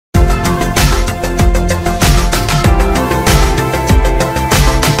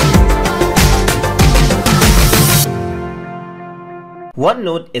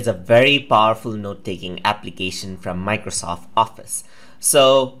OneNote is a very powerful note-taking application from Microsoft Office.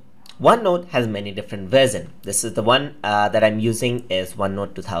 So OneNote has many different versions. This is the one that I'm using is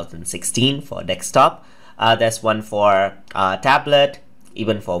OneNote 2016 for desktop. There's one for tablet,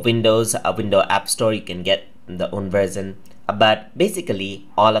 even for Windows, Windows App Store, you can get the own version. But basically,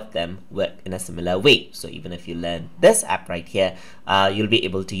 all of them work in a similar way. So even if you learn this app right here, you'll be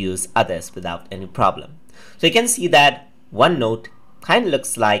able to use others without any problem. So you can see that OneNote kind of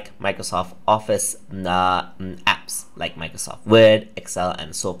looks like Microsoft Office apps like Microsoft Word, Excel,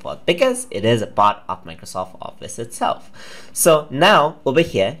 and so forth, because it is a part of Microsoft Office itself. So now over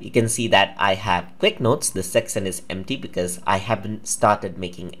here, you can see that I have quick notes. This section is empty because I haven't started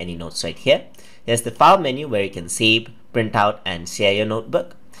making any notes right here. Here's the file menu where you can save, print out, and share your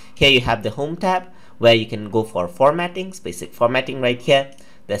notebook. Here you have the home tab where you can go for formatting, basic formatting right here.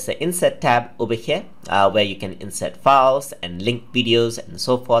 There's the insert tab over here where you can insert files and link videos and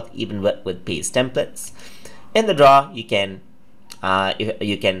so forth, even work with page templates. In the drawer, you can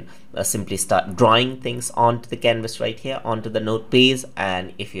simply start drawing things onto the canvas right here, onto the note page.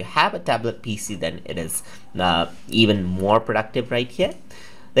 And if you have a tablet PC, then it is even more productive right here.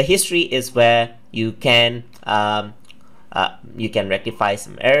 The history is where you can rectify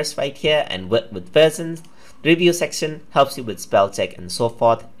some errors right here and work with versions. Review section helps you with spell check and so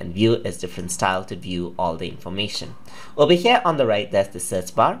forth, and view is different style to view all the information. Over here on the right, there's the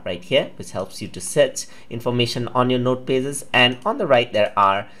search bar right here, which helps you to search information on your note pages. And on the right, there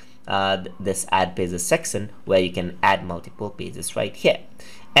are this add pages section where you can add multiple pages right here.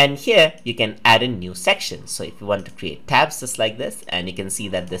 And here you can add a new section. So if you want to create tabs just like this, and you can see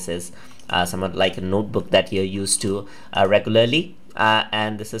that this is somewhat like a notebook that you're used to regularly.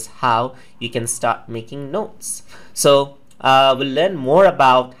 And this is how you can start making notes. So we'll learn more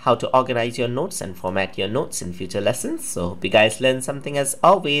about how to organize your notes and format your notes in future lessons. So hope you guys learned something as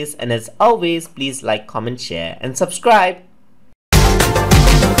always. And as always, please like, comment, share, and subscribe.